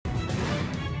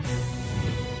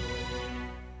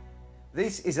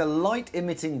This is a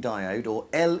light-emitting diode, or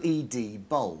LED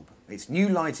bulb. It's new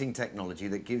lighting technology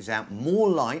that gives out more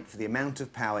light for the amount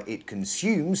of power it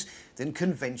consumes than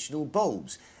conventional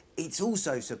bulbs. It's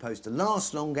also supposed to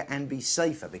last longer and be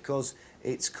safer because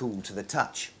it's cool to the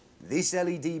touch. This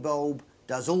LED bulb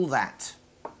does all that.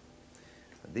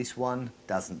 But this one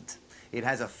doesn't. It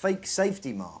has a fake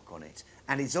safety mark on it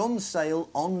and it's on sale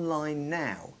online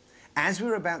now. As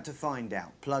we're about to find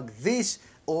out, plug this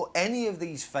or any of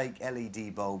these fake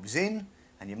LED bulbs in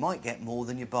and you might get more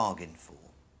than you bargained for.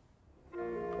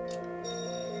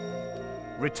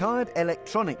 Retired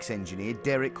electronics engineer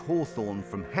Derek Hawthorne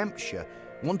from Hampshire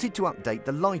wanted to update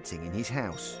the lighting in his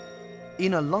house.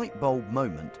 In a light bulb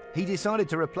moment, he decided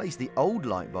to replace the old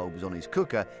light bulbs on his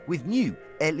cooker with new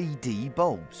LED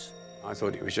bulbs. I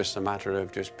thought it was just a matter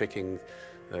of just picking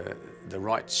the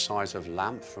right size of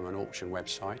lamp from an auction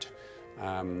website,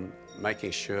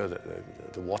 making sure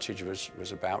that the wattage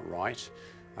was about right,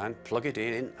 and plug it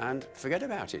in and forget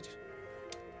about it.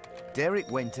 Derek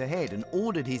went ahead and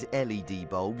ordered his LED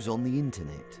bulbs on the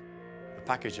internet. The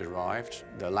package arrived,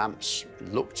 the lamps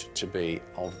looked to be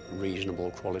of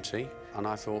reasonable quality, and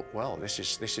I thought, well, this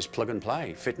is plug and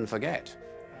play, fit and forget.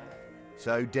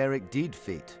 So Derek did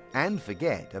fit and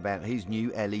forget about his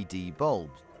new LED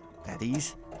bulbs. That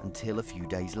is, until a few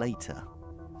days later.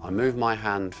 I moved my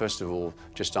hand, first of all,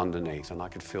 just underneath, and I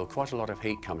could feel quite a lot of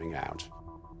heat coming out.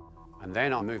 And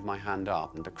then I moved my hand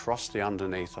up and across the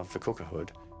underneath of the cooker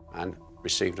hood and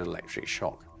received an electric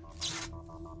shock.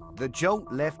 The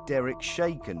jolt left Derek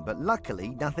shaken, but luckily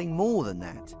nothing more than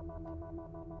that.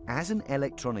 As an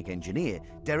electronic engineer,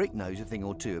 Derek knows a thing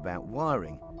or two about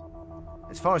wiring.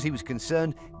 As far as he was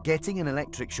concerned, getting an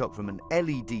electric shock from an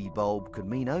LED bulb could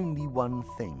mean only one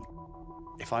thing.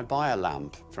 If I buy a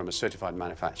lamp from a certified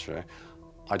manufacturer,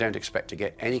 I don't expect to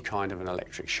get any kind of an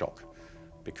electric shock,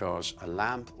 because a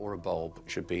lamp or a bulb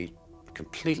should be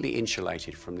completely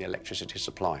insulated from the electricity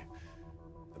supply.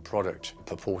 The product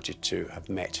purported to have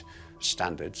met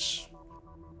standards,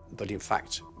 but in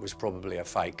fact was probably a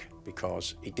fake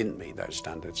because it didn't meet those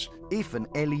standards. If an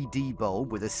LED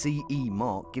bulb with a CE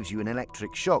mark gives you an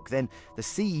electric shock, then the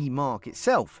CE mark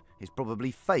itself is probably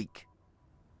fake.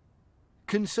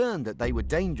 Concerned that they were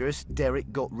dangerous,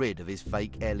 Derek got rid of his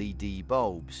fake LED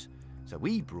bulbs. So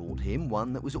we brought him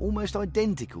one that was almost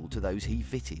identical to those he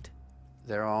fitted.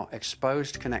 There are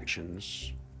exposed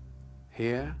connections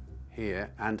here, here,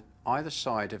 and either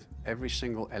side of every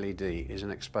single LED is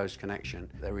an exposed connection.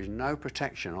 There is no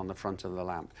protection on the front of the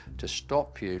lamp to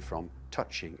stop you from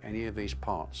touching any of these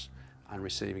parts and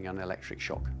receiving an electric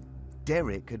shock.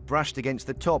 Derek had brushed against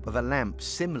the top of a lamp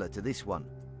similar to this one.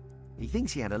 He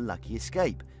thinks he had a lucky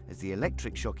escape, as the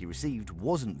electric shock he received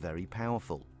wasn't very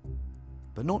powerful.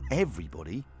 But not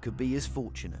everybody could be as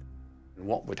fortunate.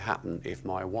 What would happen if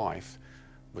my wife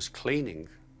was cleaning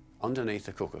underneath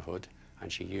the cooker hood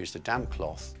and she used a damp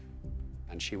cloth,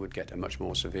 and she would get a much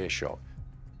more severe shock.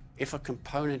 If a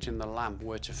component in the lamp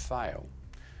were to fail,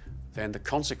 then the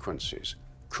consequences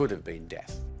could have been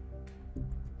death.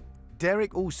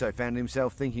 Derek also found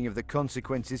himself thinking of the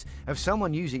consequences of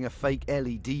someone using a fake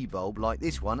LED bulb like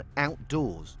this one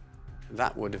outdoors.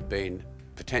 That would have been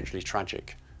potentially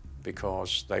tragic,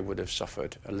 because they would have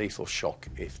suffered a lethal shock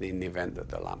if in the event that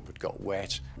the lamp had got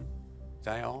wet.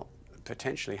 They are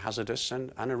potentially hazardous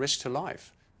and a risk to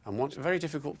life. And it's very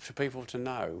difficult for people to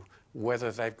know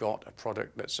whether they've got a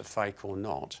product that's a fake or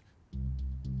not.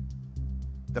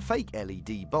 The fake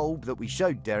LED bulb that we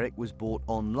showed Derek was bought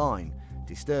online.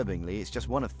 Disturbingly, it's just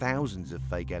one of thousands of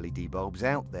fake LED bulbs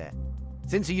out there.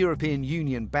 Since a European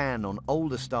Union ban on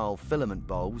older style filament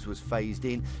bulbs was phased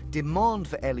in, demand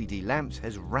for LED lamps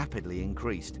has rapidly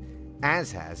increased,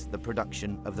 as has the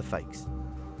production of the fakes.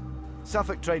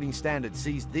 Suffolk Trading Standard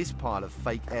seized this pile of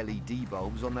fake LED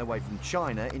bulbs on their way from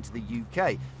China into the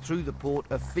UK through the port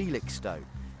of Felixstowe.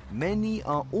 Many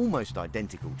are almost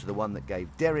identical to the one that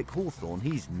gave Derek Hawthorne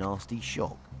his nasty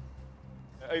shock.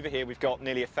 Over here we've got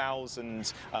nearly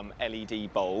 1,000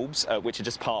 LED bulbs, which are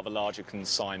just part of a larger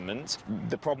consignment.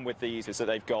 The problem with these is that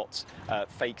they've got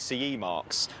fake CE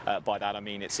marks. By that I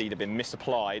mean it's either been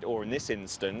misapplied, or in this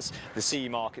instance, the CE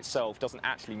mark itself doesn't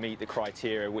actually meet the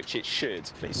criteria which it should,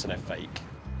 so they're fake.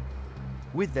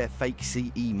 With their fake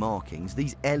CE markings,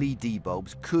 these LED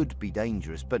bulbs could be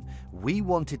dangerous, but we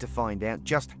wanted to find out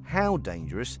just how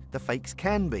dangerous the fakes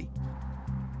can be.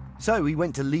 So we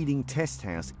went to leading test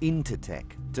house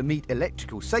Intertech to meet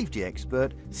electrical safety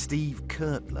expert Steve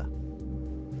Kurtler.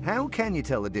 How can you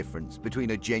tell the difference between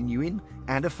a genuine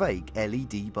and a fake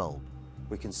LED bulb?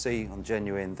 We can see on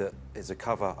genuine that there's a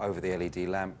cover over the LED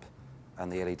lamp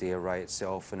and the LED array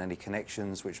itself and any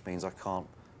connections, which means I can't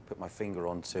put my finger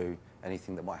onto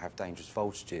anything that might have dangerous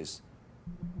voltages.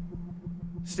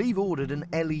 Steve ordered an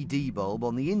LED bulb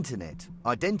on the internet,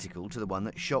 identical to the one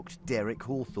that shocked Derek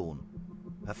Hawthorne.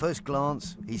 At first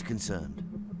glance, he's concerned.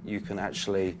 You can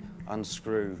actually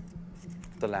unscrew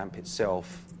the lamp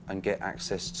itself and get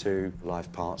access to live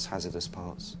parts, hazardous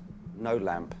parts. No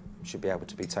lamp should be able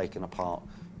to be taken apart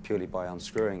purely by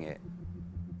unscrewing it.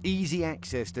 Easy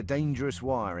access to dangerous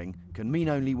wiring can mean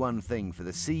only one thing for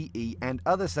the CE and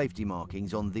other safety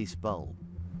markings on this bulb.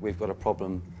 We've got a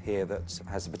problem here that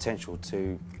has the potential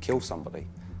to kill somebody.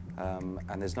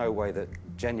 And there's no way that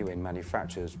genuine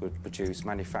manufacturers would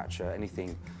manufacture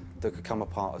anything that could come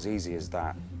apart as easy as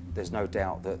that. There's no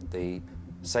doubt that the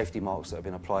safety marks that have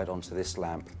been applied onto this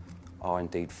lamp are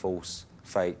indeed false,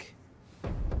 fake.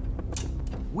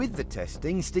 With the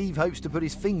testing, Steve hopes to put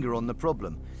his finger on the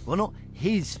problem. Well, not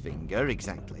his finger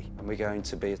exactly. And we're going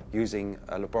to be using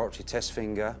a laboratory test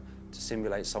finger to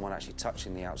simulate someone actually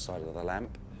touching the outside of the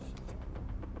lamp.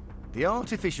 The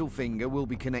artificial finger will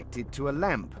be connected to a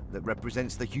lamp that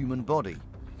represents the human body.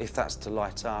 If that's to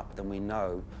light up, then we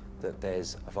know that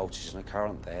there's a voltage and a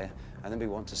current there, and then we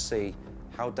want to see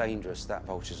how dangerous that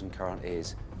voltage and current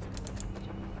is.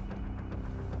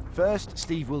 First,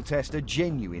 Steve will test a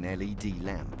genuine LED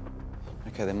lamp.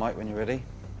 Okay then, Mike, when you're ready.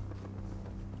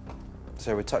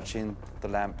 So we're touching the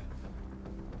lamp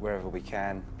wherever we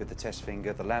can with the test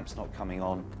finger. The lamp's not coming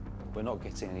on. We're not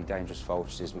getting any dangerous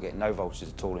voltages. We're getting no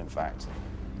voltages at all, in fact.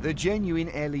 The genuine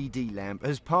LED lamp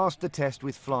has passed the test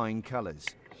with flying colours.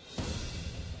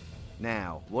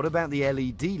 Now, what about the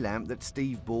LED lamp that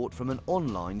Steve bought from an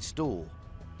online store?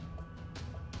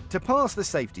 To pass the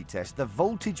safety test, the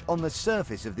voltage on the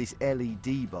surface of this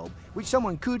LED bulb, which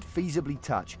someone could feasibly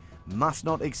touch, must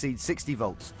not exceed 60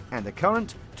 volts, and the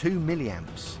current 2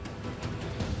 milliamps.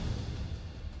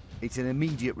 It's an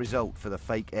immediate result for the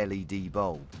fake LED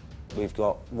bulb. We've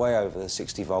got way over the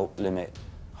 60 volt limit,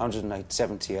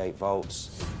 178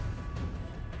 volts.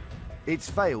 It's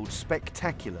failed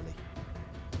spectacularly.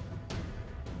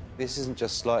 This isn't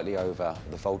just slightly over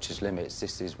the voltage limits,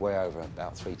 this is way over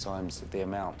about 3 times the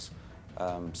amount.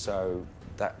 So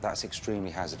that's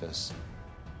extremely hazardous.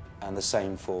 And the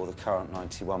same for the current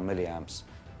 91 milliamps.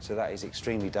 So that is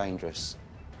extremely dangerous.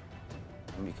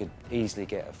 And you could easily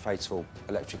get a fatal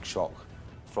electric shock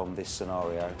from this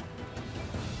scenario.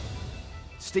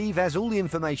 Steve has all the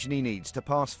information he needs to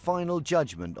pass final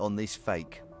judgment on this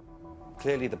fake.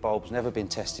 Clearly the bulb's never been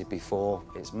tested before.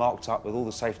 It's marked up with all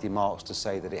the safety marks to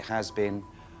say that it has been.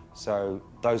 So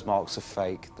those marks are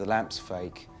fake, the lamp's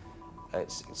fake.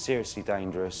 It's seriously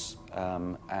dangerous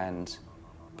and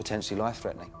potentially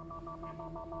life-threatening.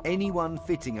 Anyone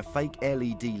fitting a fake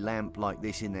LED lamp like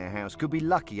this in their house could be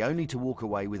lucky only to walk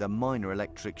away with a minor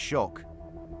electric shock.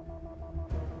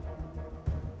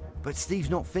 But Steve's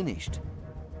not finished.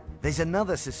 There's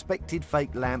another suspected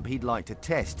fake lamp he'd like to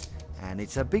test, and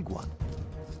it's a big one.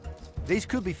 This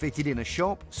could be fitted in a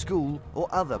shop, school, or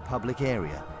other public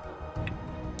area.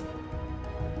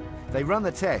 They run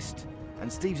the test,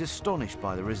 and Steve's astonished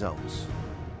by the results.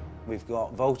 We've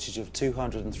got voltage of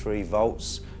 203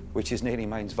 volts, which is nearly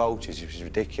mains voltage, which is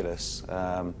ridiculous.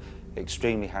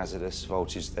 Extremely hazardous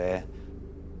voltage there.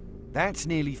 That's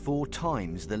nearly 4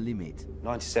 times the limit.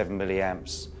 97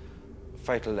 milliamps.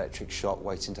 Fatal electric shock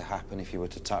waiting to happen if you were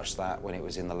to touch that when it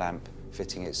was in the lamp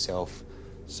fitting itself.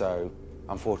 So,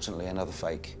 unfortunately, another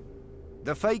fake.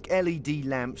 The fake LED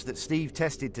lamps that Steve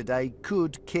tested today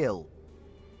could kill.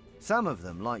 Some of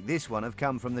them, like this one, have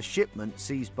come from the shipment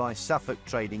seized by Suffolk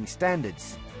Trading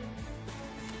Standards.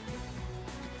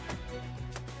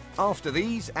 After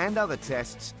these and other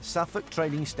tests, Suffolk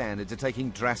Trading Standards are taking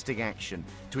drastic action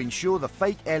to ensure the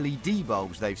fake LED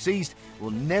bulbs they've seized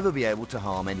will never be able to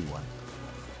harm anyone.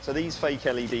 So these fake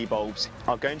LED bulbs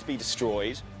are going to be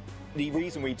destroyed. The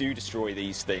reason we do destroy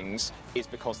these things is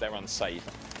because they're unsafe.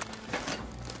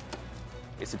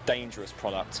 It's a dangerous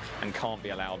product and can't be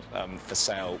allowed for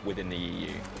sale within the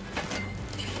EU.